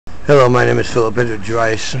Hello, my name is Philippe with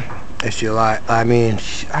DRICE. It's July. I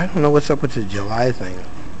don't know what's up with the July thing.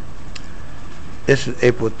 This is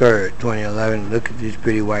April 3rd, 2011. Look at these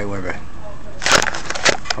pretty white women.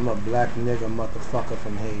 I'm a black nigga motherfucker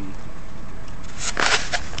from Haiti.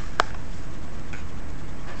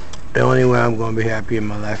 The only way I'm going to be happy in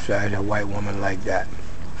my life is a white woman like that.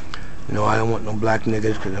 No, I don't want no black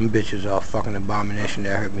niggas because them bitches are a fucking abomination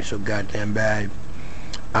that hurt me so goddamn bad.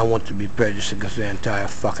 I want to be prejudiced against the entire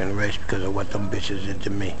fucking race because of what them bitches did to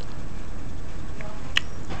me.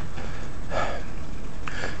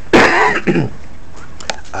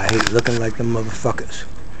 I hate looking like them motherfuckers,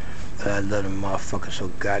 but I love them motherfuckers so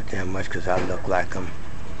goddamn much because I look like them.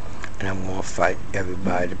 And I'm going to fight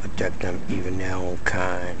everybody to protect them, even their own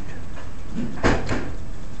kind.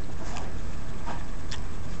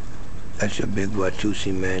 That's your big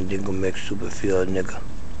Watusi man, dingo mix super field nigga.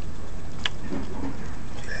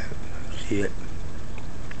 See it?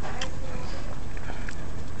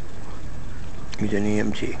 He's an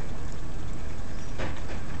EMT.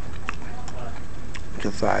 It's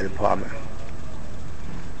a fire department.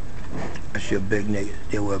 That's your big nigga.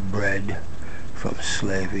 They were bred from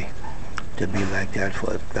slavery to be like that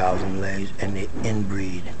for 1,000 days, and they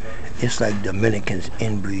inbreed. It's like Dominicans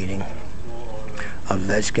inbreeding of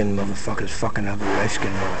light-skinned motherfuckers fucking other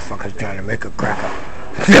light-skinned motherfuckers trying to make a cracker.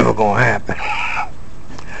 It's never gonna happen.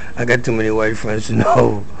 I got too many white friends to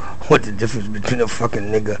know what the difference between a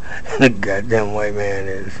fucking nigga and a goddamn white man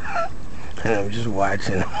is. And I'm just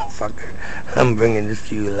watching, fucker. I'm bringing this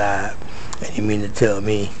to you live. And you mean to tell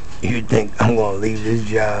me you think I'm gonna leave this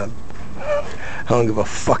job? I don't give a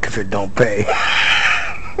fuck if it don't pay.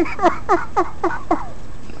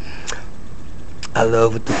 I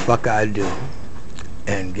love what the fuck I do.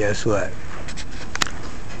 And guess what?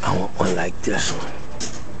 I want one like this one.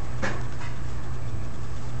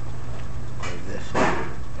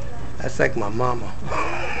 That's like my mama.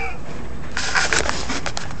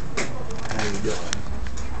 How you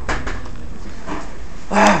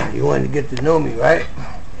doing? You wanted to get to know me, right?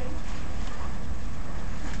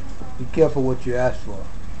 Be careful what you ask for,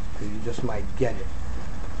 because you just might get it.